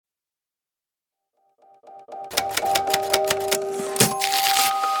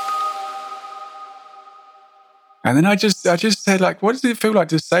And then I just said, like, what does it feel like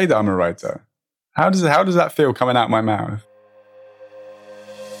to say that I'm a writer? How does that feel coming out my mouth?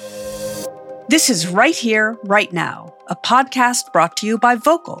 This is Right Here, Right Now, a podcast brought to you by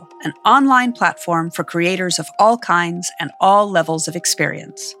Vocal, an online platform for creators of all kinds and all levels of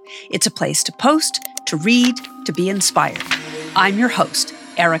experience. It's a place to post, to read, to be inspired. I'm your host,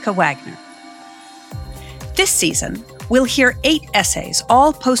 Erica Wagner. This season, we'll hear 8 essays,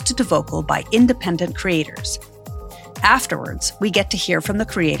 all posted to Vocal by independent creators. Afterwards, we get to hear from the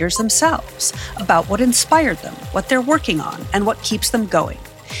creators themselves about what inspired them, what they're working on, and what keeps them going.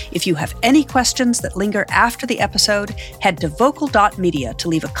 If you have any questions that linger after the episode, head to vocal.media to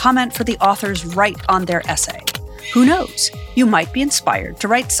leave a comment for the authors right on their essay. Who knows? You might be inspired to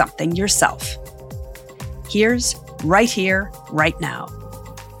write something yourself. Here's Right Here, Right Now.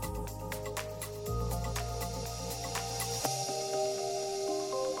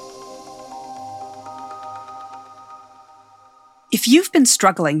 If you've been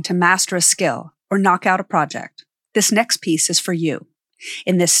struggling to master a skill or knock out a project, this next piece is for you.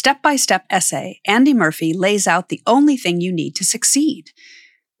 In this step-by-step essay, Andy Murphy lays out the only thing you need to succeed.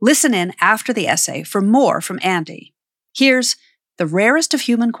 Listen in after the essay for more from Andy. Here's The Rarest of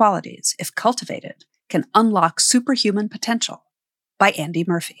Human Qualities, If Cultivated, Can Unlock Superhuman Potential by Andy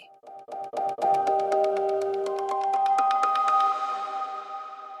Murphy.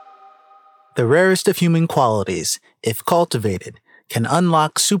 The rarest of human qualities, if cultivated, can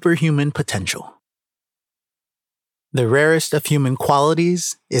unlock superhuman potential. The rarest of human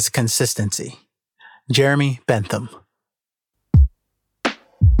qualities is consistency. Jeremy Bentham.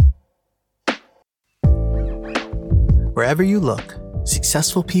 Wherever you look,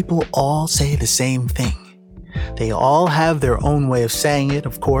 successful people all say the same thing. They all have their own way of saying it,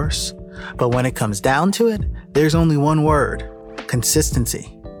 of course, but when it comes down to it, there's only one word: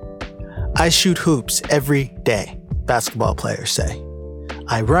 consistency. I shoot hoops every day, basketball players say.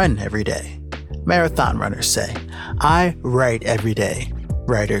 I run every day, marathon runners say. I write every day,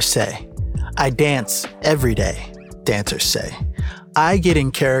 writers say. I dance every day, dancers say. I get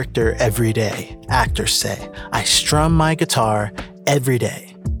in character every day, actors say. I strum my guitar every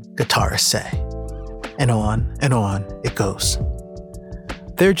day, guitarists say. And on it goes.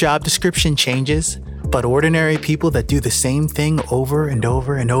 Their job description changes, but ordinary people that do the same thing over and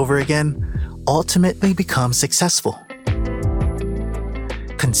over and over again ultimately become successful.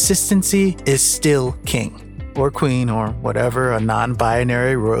 Consistency is still king, or queen, or whatever a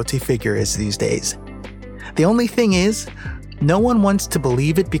non-binary royalty figure is these days. The only thing is, no one wants to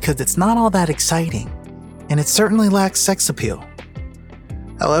believe it because it's not all that exciting, and it certainly lacks sex appeal.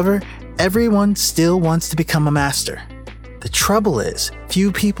 However, everyone still wants to become a master. The trouble is,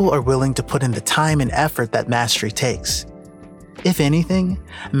 few people are willing to put in the time and effort that mastery takes. If anything,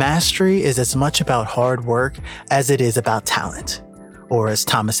 mastery is as much about hard work as it is about talent. Or as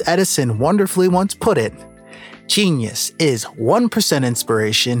Thomas Edison wonderfully once put it, genius is 1%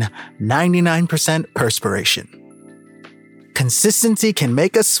 inspiration, 99% perspiration. Consistency can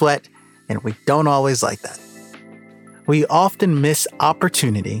make us sweat, and we don't always like that. We often miss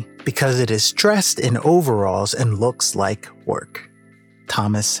opportunity because it is dressed in overalls and looks like work.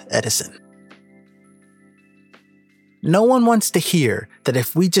 Thomas Edison. No one wants to hear that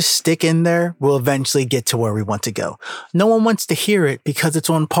if we just stick in there, we'll eventually get to where we want to go. No one wants to hear it because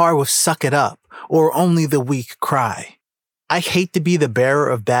it's on par with suck it up or only the weak cry. I hate to be the bearer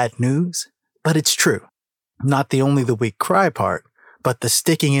of bad news, but it's true. Not the only the weak cry part, but the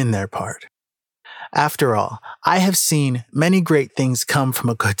sticking in there part. After all, I have seen many great things come from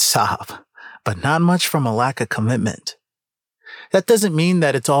a good sob, but not much from a lack of commitment. That doesn't mean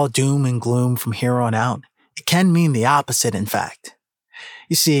that it's all doom and gloom from here on out. It can mean the opposite, in fact.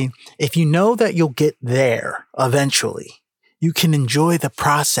 You see, if you know that you'll get there eventually, you can enjoy the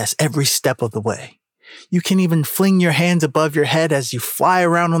process every step of the way. You can even fling your hands above your head as you fly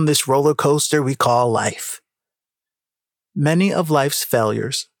around on this roller coaster we call life. Many of life's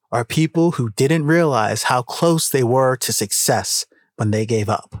failures are people who didn't realize how close they were to success when they gave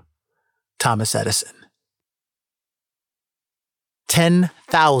up. Thomas Edison.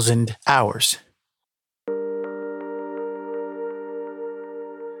 10,000 hours.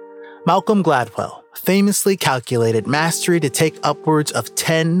 Malcolm Gladwell famously calculated mastery to take upwards of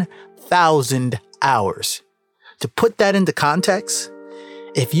 10,000 hours. To put that into context,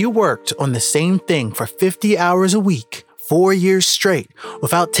 if you worked on the same thing for 50 hours a week, 4 years straight,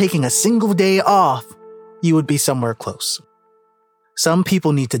 without taking a single day off, you would be somewhere close. Some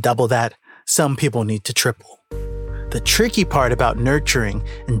people need to double that, some people need to triple. The tricky part about nurturing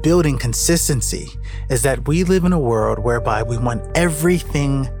and building consistency is that we live in a world whereby we want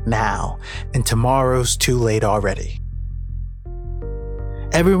everything now, and tomorrow's too late already.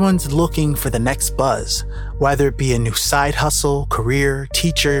 Everyone's looking for the next buzz, whether it be a new side hustle, career,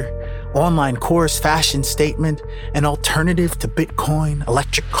 teacher, online course, fashion statement, an alternative to Bitcoin,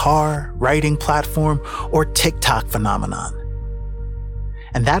 electric car, writing platform, or TikTok phenomenon.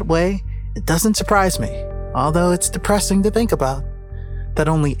 And that way, it doesn't surprise me, although it's depressing to think about, that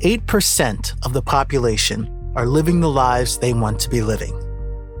only 8% of the population are living the lives they want to be living.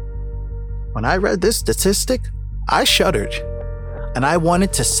 When I read this statistic, I shuddered, and I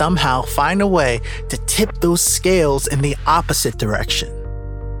wanted to somehow find a way to tip those scales in the opposite direction.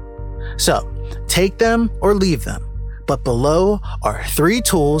 So, take them or leave them, but below are 3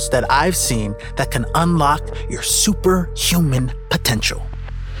 tools that I've seen that can unlock your superhuman potential.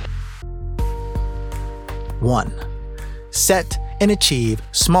 1. Set and achieve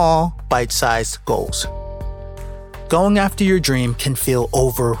small, bite-sized goals. Going after your dream can feel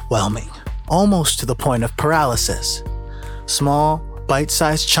overwhelming, almost to the point of paralysis. Small,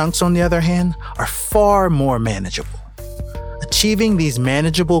 bite-sized chunks, on the other hand, are far more manageable. Achieving these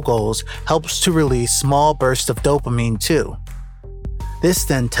manageable goals helps to release small bursts of dopamine too. This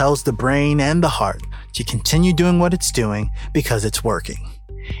then tells the brain and the heart to continue doing what it's doing because it's working.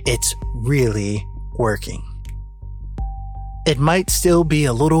 It's really working. It might still be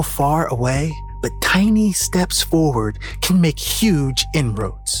a little far away, but tiny steps forward can make huge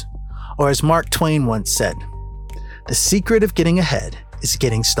inroads. Or as Mark Twain once said, "The secret of getting ahead is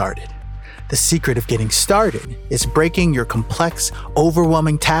getting started. The secret of getting started is breaking your complex,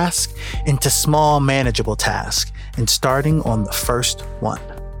 overwhelming task into small, manageable tasks and starting on the first one."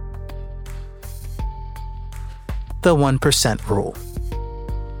 The 1% rule.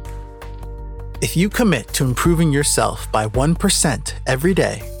 If you commit to improving yourself by 1% every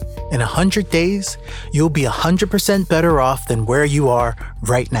day, in 100 days, you'll be 100% better off than where you are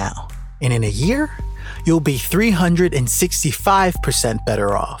right now. And in a year, you'll be 365%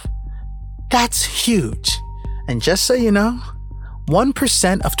 better off. That's huge. And just so you know,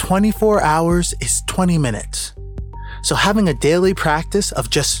 1% of 24 hours is 20 minutes. So having a daily practice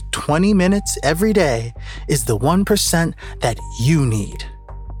of just 20 minutes every day is the 1% that you need.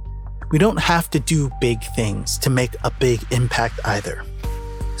 We don't have to do big things to make a big impact either.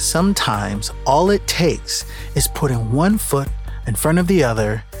 Sometimes all it takes is putting one foot in front of the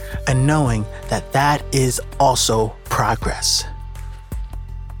other and knowing that that is also progress.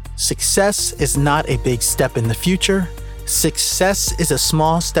 Success is not a big step in the future. Success is a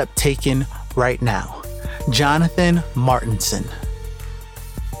small step taken right now. Jonathan Martinson.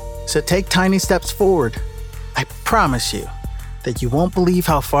 So take tiny steps forward. I promise you that you won't believe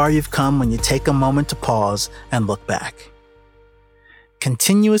how far you've come when you take a moment to pause and look back.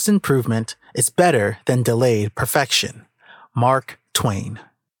 Continuous improvement is better than delayed perfection. Mark Twain.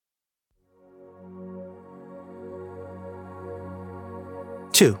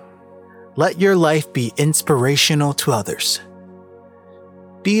 Two, let your life be inspirational to others.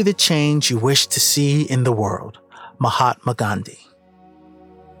 Be the change you wish to see in the world. Mahatma Gandhi.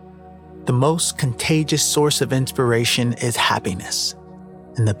 The most contagious source of inspiration is happiness.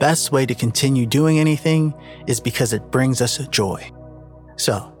 And the best way to continue doing anything is because it brings us joy.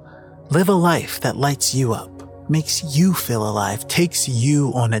 So, live a life that lights you up, makes you feel alive, takes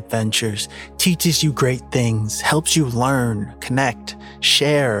you on adventures, teaches you great things, helps you learn, connect,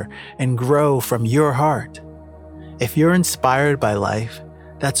 share, and grow from your heart. If you're inspired by life,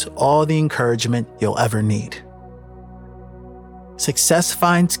 that's all the encouragement you'll ever need. Success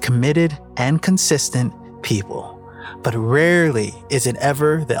finds committed and consistent people, but rarely is it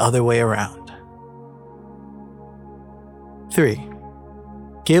ever the other way around. 3.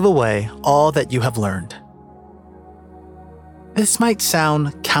 Give away all that you have learned. This might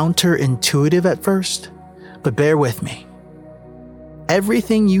sound counterintuitive at first, but bear with me.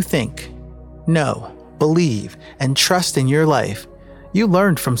 Everything you think, know, believe, and trust in your life, you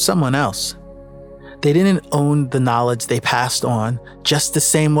learned from someone else. They didn't own the knowledge they passed on just the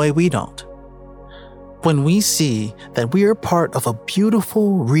same way we don't. When we see that we are part of a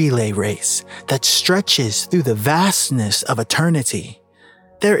beautiful relay race that stretches through the vastness of eternity,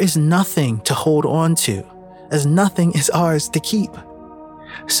 there is nothing to hold on to, as nothing is ours to keep.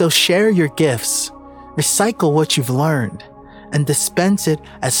 So share your gifts, recycle what you've learned, and dispense it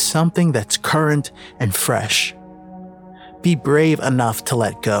as something that's current and fresh. Be brave enough to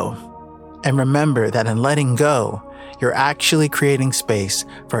let go. And remember that in letting go, you're actually creating space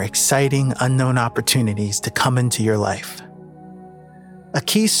for exciting unknown opportunities to come into your life. A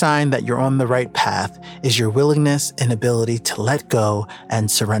key sign that you're on the right path is your willingness and ability to let go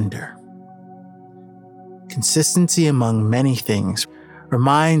and surrender. Consistency among many things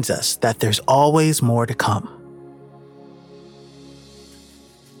reminds us that there's always more to come.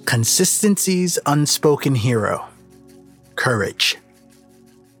 Consistency's unspoken hero, courage.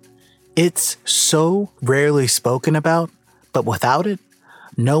 It's so rarely spoken about, but without it,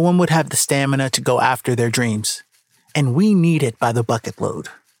 no one would have the stamina to go after their dreams. And we need it by the bucket load.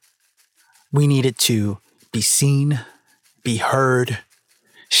 We need it to be seen, be heard,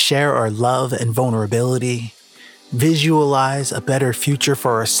 share our love and vulnerability, visualize a better future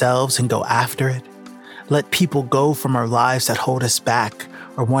for ourselves and go after it, let people go from our lives that hold us back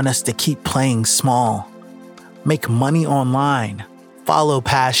or want us to keep playing small, make money online, follow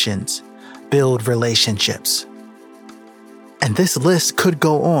passions, build relationships. And this list could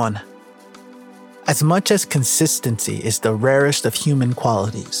go on. As much as consistency is the rarest of human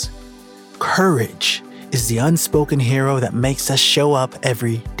qualities, courage is the unspoken hero that makes us show up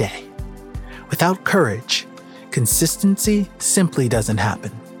every day. Without courage, consistency simply doesn't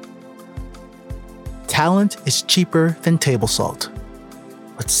happen. Talent is cheaper than table salt.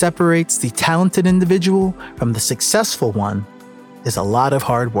 What separates the talented individual from the successful one is a lot of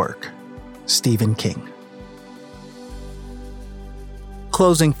hard work. Stephen King.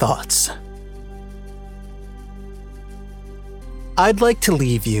 Closing thoughts. I'd like to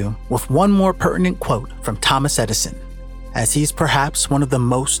leave you with one more pertinent quote from Thomas Edison, as he's perhaps one of the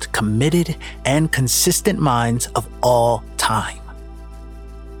most committed and consistent minds of all time.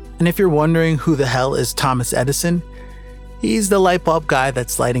 And if you're wondering who the hell is Thomas Edison, he's the light bulb guy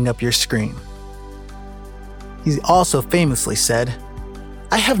that's lighting up your screen. He also famously said,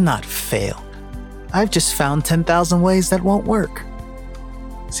 "I have not failed. I've just found 10,000 ways that won't work."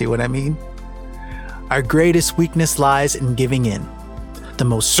 See what I mean? Our greatest weakness lies in giving in. The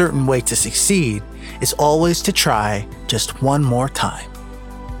most certain way to succeed is always to try just one more time.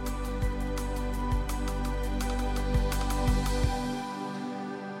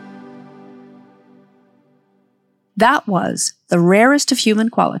 That was The Rarest of Human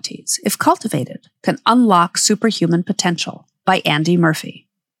Qualities, If Cultivated, Can Unlock Superhuman Potential by Andy Murphy.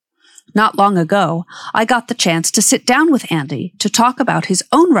 Not long ago, I got the chance to sit down with Andy to talk about his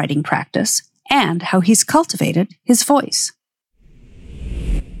own writing practice and how he's cultivated his voice.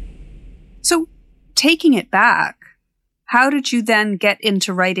 So, taking it back, how did you then get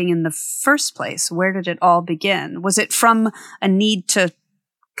into writing in the first place? Where did it all begin? Was it from a need to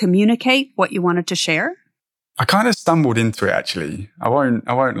communicate what you wanted to share? I kind of stumbled into it, actually. I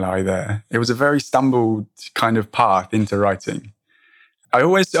won't lie there. It was a very stumbled kind of path into writing. I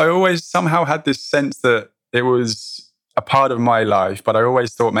always somehow had this sense that it was a part of my life, but I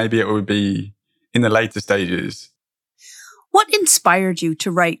always thought maybe it would be in the later stages. What inspired you to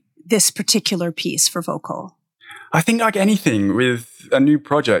write this particular piece for Vocal? I think like anything with a new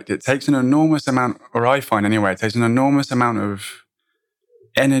project, it takes an enormous amount, or I find anyway, it takes an enormous amount of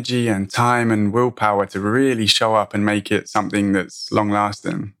energy and time and willpower to really show up and make it something that's long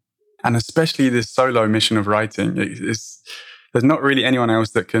lasting. And especially this solo mission of writing, there's not really anyone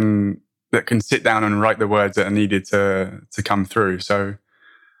else that can sit down and write the words that are needed to come through. So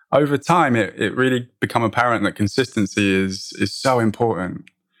over time, it really become apparent that consistency is so important.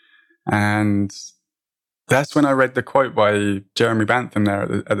 And that's when I read the quote by Jeremy Bentham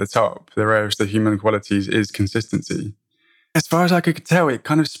there at the top. The rarest of human qualities is consistency. As far as I could tell, it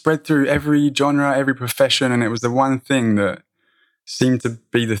kind of spread through every genre, every profession, and it was the one thing that seemed to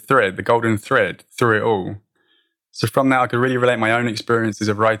be the thread, the golden thread through it all. So from that, I could really relate my own experiences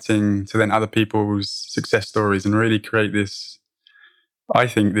of writing to then other people's success stories and really create this, I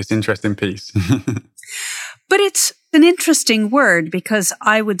think, this interesting piece. But it's an interesting word because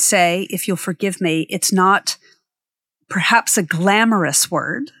I would say, if you'll forgive me, it's not perhaps a glamorous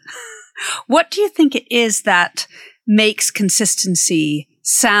word. What do you think it is that makes consistency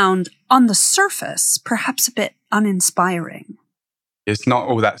sound, on the surface, perhaps a bit uninspiring? It's not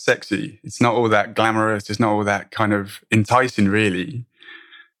all that sexy. It's not all that glamorous. It's not all that kind of enticing, really.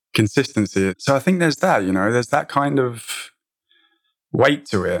 Consistency. So I think there's that, there's that kind of weight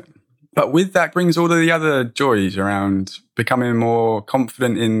to it. But with that brings all of the other joys around becoming more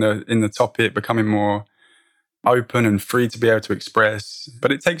confident in the topic, becoming more open and free to be able to express.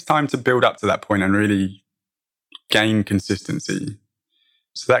 But it takes time to build up to that point and really gain consistency.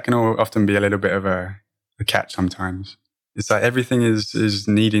 So that can often be a little bit of a catch sometimes. It's like everything is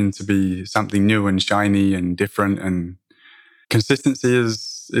needing to be something new and shiny and different. And consistency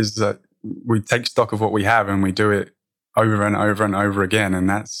is that we take stock of what we have and we do it over and over and over again. And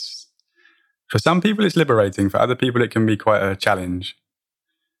that's, for some people, it's liberating. For other people, it can be quite a challenge.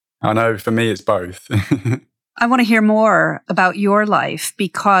 I know for me, it's both. I want to hear more about your life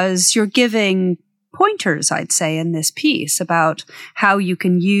because you're giving pointers, I'd say, in this piece about how you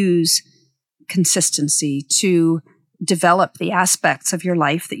can use consistency to develop the aspects of your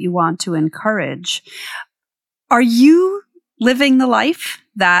life that you want to encourage. Are you living the life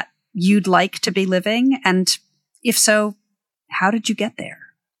that you'd like to be living? And if so, how did you get there?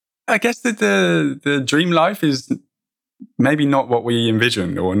 I guess that the dream life is maybe not what we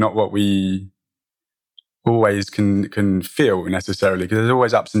envision or not what we always can feel necessarily, because there's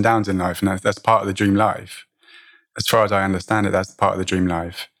always ups and downs in life, and that's part of the dream life. As far as I understand it, that's part of the dream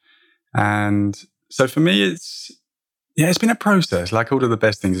life. And so for me, it's been a process. Like all of the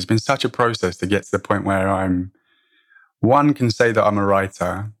best things, it's been such a process to get to the point where one, can say that I'm a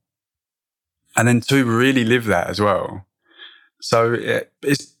writer, and then two, really live that as well. So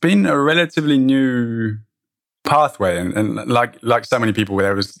it's been a relatively new pathway, and like so many people,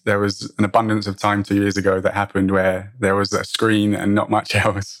 there was an abundance of time 2 years ago that happened where there was a screen and not much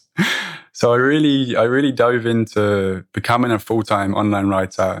else. So I really dove into becoming a full-time online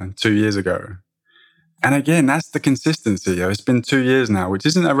writer 2 years ago. And again, that's the consistency. It's been 2 years now, which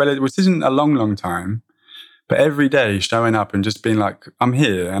isn't a long time. But every day showing up and just being like, I'm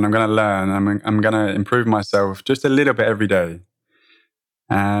here and I'm going to learn. I'm going to improve myself just a little bit every day.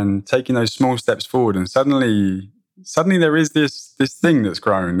 And taking those small steps forward. And suddenly there is this thing that's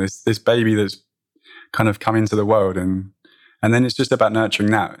grown, this baby that's kind of come into the world. And then it's just about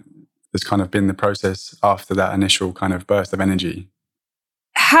nurturing that. It's kind of been the process after that initial kind of burst of energy.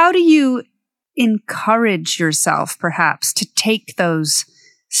 How do you encourage yourself, perhaps, to take those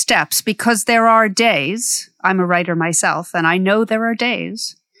steps? Because there are days, I'm a writer myself, and I know there are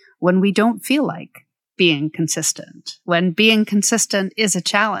days when we don't feel like being consistent, when being consistent is a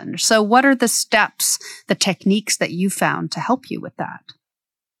challenge. So what are the steps, the techniques that you found to help you with that?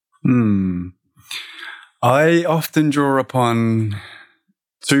 I often draw upon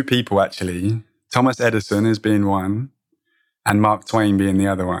two people, actually. Thomas Edison as being one, and Mark Twain being the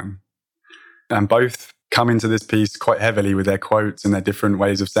other one. And both come into this piece quite heavily with their quotes and their different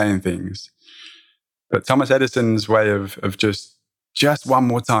ways of saying things. But Thomas Edison's way of just one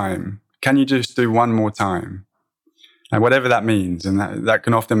more time. Can you just do one more time? And whatever that means. And that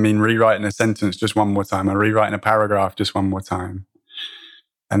can often mean rewriting a sentence just one more time, or rewriting a paragraph just one more time.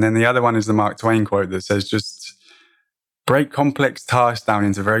 And then the other one is the Mark Twain quote that says, just break complex tasks down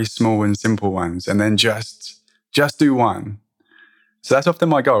into very small and simple ones, and then just do one. So that's often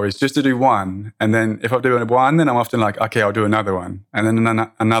my goal, is just to do one. And then if I'm doing one, then I'm often like, okay, I'll do another one. And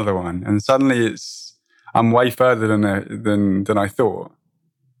then another one. And suddenly I'm way further than I thought.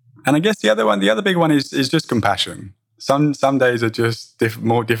 And I guess the other big one is just compassion. Some days are just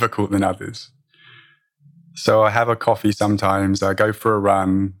more difficult than others. So I have a coffee sometimes, I go for a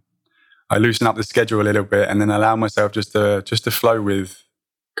run, I loosen up the schedule a little bit, and then allow myself just to flow with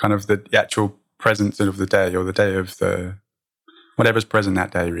kind of the actual presence of the day, or the day of whatever's present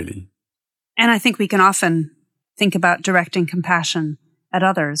that day, really. And I think we can often think about directing compassion at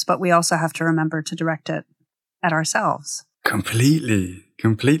others, but we also have to remember to direct it at ourselves. Completely.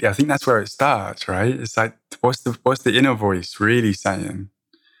 I think that's where it starts, right? It's like, what's the inner voice really saying?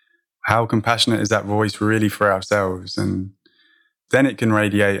 How compassionate is that voice really for ourselves? And then it can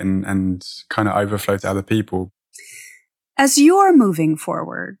radiate and kind of overflow to other people. As you're moving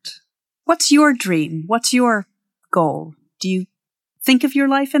forward, what's your dream? What's your goal? Do you think of your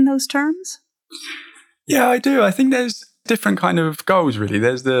life in those terms? Yeah, I do. I think there's different kind of goals, really.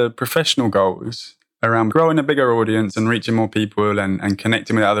 There's the professional goals around growing a bigger audience and reaching more people and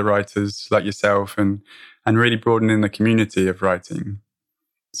connecting with other writers like yourself and really broadening the community of writing.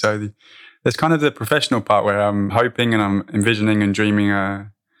 So there's kind of the professional part where I'm hoping and I'm envisioning and dreaming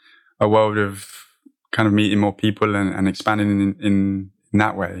a world of kind of meeting more people and expanding in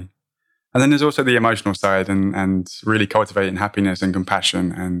that way. And then there's also the emotional side and really cultivating happiness and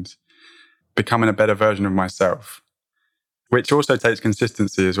compassion and becoming a better version of myself, which also takes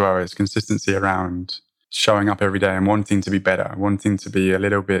consistency as well. It's consistency around showing up every day and wanting to be better, wanting to be a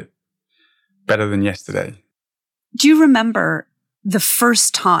little bit better than yesterday. Do you remember the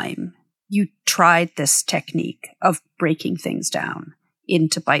first time you tried this technique of breaking things down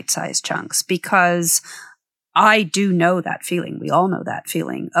into bite-sized chunks? Because I do know that feeling. We all know that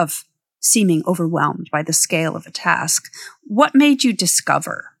feeling of seeming overwhelmed by the scale of a task. What made you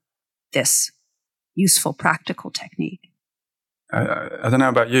discover this useful, practical technique? I don't know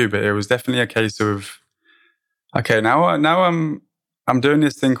about you, but it was definitely a case of, okay, now I'm doing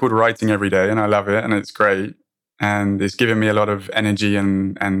this thing called writing every day, and I love it, and it's great, and it's giving me a lot of energy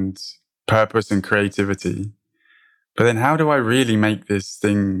and purpose and creativity. But then how do I really make this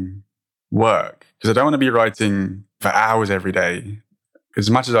thing work? Because I don't want to be writing for hours every day. As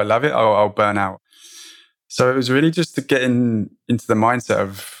much as I love it, I'll burn out. So it was really just to get into the mindset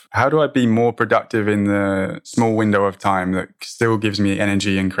of how do I be more productive in the small window of time that still gives me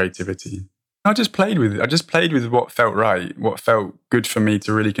energy and creativity. I just played with it. I just played with what felt right, what felt good for me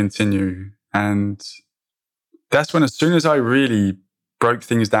to really continue. And that's when, as soon as I really broke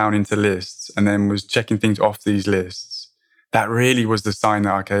things down into lists and then was checking things off these lists, that really was the sign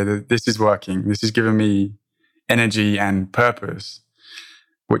that, okay, this is working. This is giving me energy and purpose,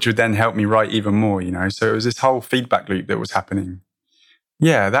 which would then help me write even more, So it was this whole feedback loop that was happening.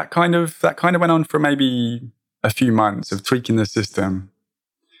 Yeah, that kind of went on for maybe a few months of tweaking the system,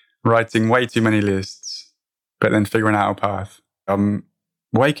 writing way too many lists, but then figuring out a path. I'm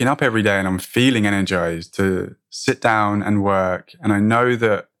waking up every day and I'm feeling energized to sit down and work. And I know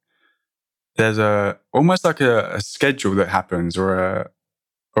that there's almost like a schedule that happens or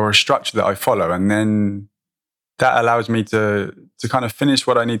a structure that I follow. And then that allows me to kind of finish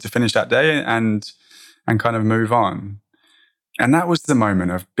what I need to finish that day and kind of move on. And that was the moment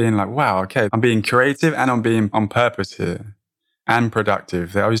of being like, wow, okay, I'm being creative and I'm being on purpose here and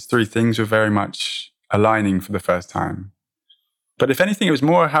productive. Those three things were very much aligning for the first time. But if anything, it was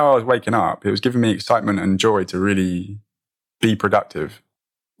more how I was waking up. It was giving me excitement and joy to really be productive.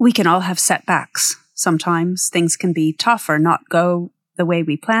 We can all have setbacks. Sometimes things can be tough or not go the way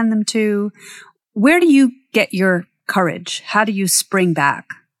we plan them to. Where do you get your courage? How do you spring back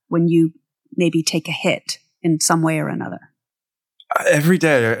when you maybe take a hit in some way or another? Every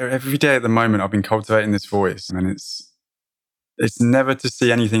day at the moment, I've been cultivating this voice, and it's never to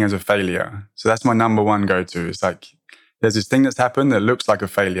see anything as a failure. So that's my number one go-to. It's like, there's this thing that's happened that looks like a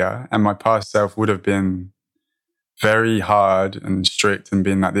failure, and my past self would have been very hard and strict and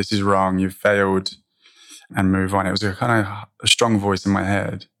being like, this is wrong, you've failed, and move on. It was a kind of a strong voice in my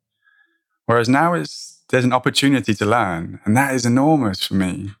head. Whereas now there's an opportunity to learn, and that is enormous for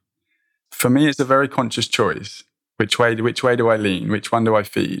me. For me, it's a very conscious choice. Which way do I lean? Which one do I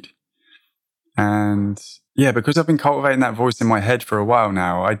feed? And yeah, because I've been cultivating that voice in my head for a while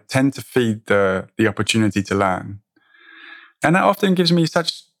now, I tend to feed the opportunity to learn. And that often gives me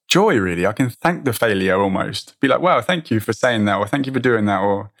such joy, really. I can thank the failure almost. Be like, wow, thank you for saying that, or thank you for doing that,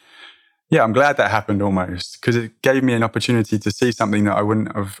 or yeah, I'm glad that happened almost, because it gave me an opportunity to see something that I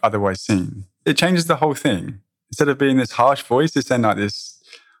wouldn't have otherwise seen. It changes the whole thing. Instead of being this harsh voice, it's then like this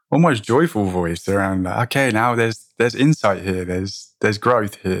almost joyful voice around like, okay, now there's insight here, there's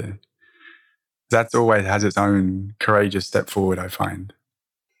growth here. That always has its own courageous step forward, I find.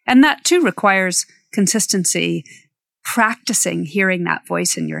 And that too requires consistency, practicing hearing that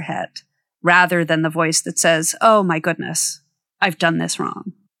voice in your head, rather than the voice that says, oh my goodness, I've done this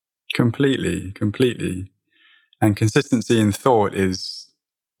wrong. Completely. And consistency in thought is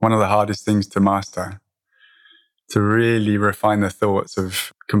one of the hardest things to master. To really refine the thoughts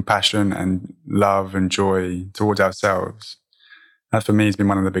of compassion and love and joy towards ourselves. That for me has been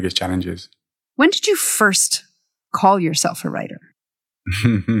one of the biggest challenges. When did you first call yourself a writer?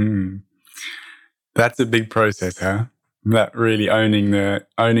 That's a big process, huh? That really owning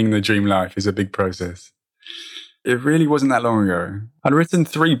the dream life is a big process. It really wasn't that long ago. I'd written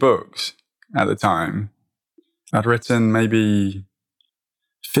 3 books at the time. I'd written maybe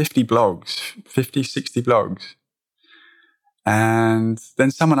 50 blogs, 50, 60 blogs. And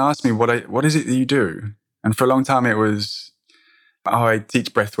then someone asked me, what is it that you do? And for a long time it was, I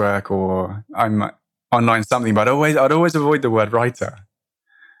teach breathwork, or I'm online something, but I'd always avoid the word writer.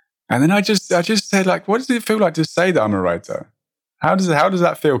 And then I just said, like, what does it feel like to say that I'm a writer? How does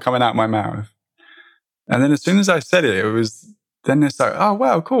that feel coming out my mouth? And then as soon as I said it, then it's like, oh,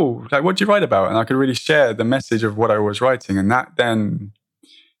 wow, cool. Like, what do you write about? And I could really share the message of what I was writing. And that then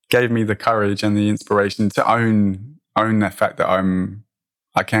gave me the courage and the inspiration to own the fact that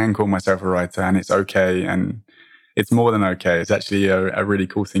I can call myself a writer, and it's okay, and it's more than okay. It's actually a really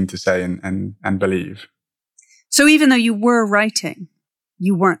cool thing to say and believe. So even though you were writing,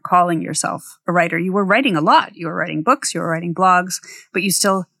 you weren't calling yourself a writer. You were writing a lot. You were writing books, you were writing blogs, but you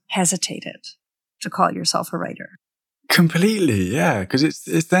still hesitated to call yourself a writer. Completely, yeah. Because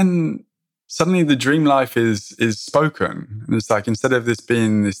it's then suddenly the dream life is spoken. And it's like, instead of this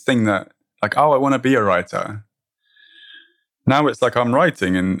being this thing that like, oh, I want to be a writer. Now it's like I'm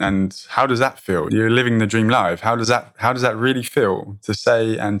writing, and how does that feel? You're living the dream life. How does that really feel to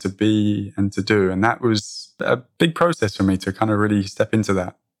say and to be and to do? And that was a big process for me to kind of really step into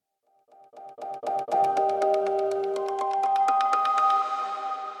that.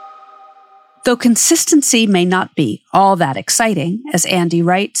 Though consistency may not be all that exciting, as Andy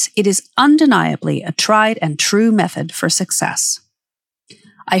writes, it is undeniably a tried and true method for success.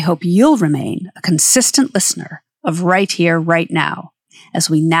 I hope you'll remain a consistent listener of Right Here, Right Now, as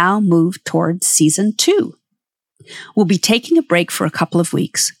we now move towards Season 2. We'll be taking a break for a couple of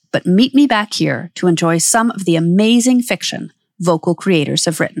weeks, but meet me back here to enjoy some of the amazing fiction vocal creators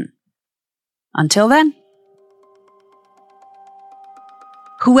have written. Until then,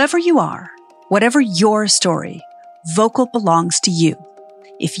 whoever you are, whatever your story, vocal belongs to you.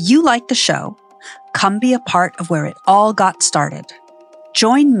 If you like the show, come be a part of where it all got started.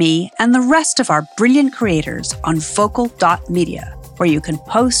 Join me and the rest of our brilliant creators on vocal.media, where you can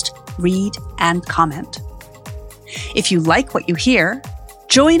post, read, and comment. If you like what you hear,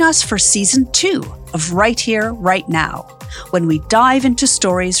 join us for Season 2 of Right Here, Right Now, when we dive into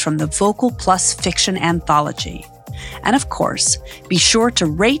stories from the Vocal Plus fiction anthology. And of course, be sure to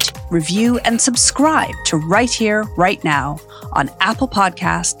rate, review, and subscribe to Right Here, Right Now on Apple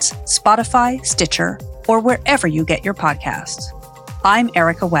Podcasts, Spotify, Stitcher, or wherever you get your podcasts. I'm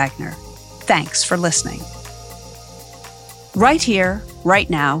Erica Wagner. Thanks for listening. Right Here, Right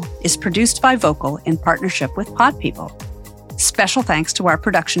Now is produced by Vocal in partnership with Pod People. Special thanks to our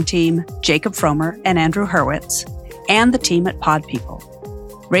production team, Jacob Fromer and Andrew Hurwitz, and the team at Pod People.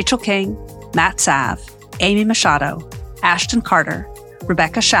 Rachel King, Matt Sav, Amy Machado, Ashton Carter,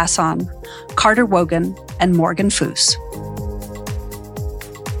 Rebecca Chasson, Carter Wogan, and Morgan Foose.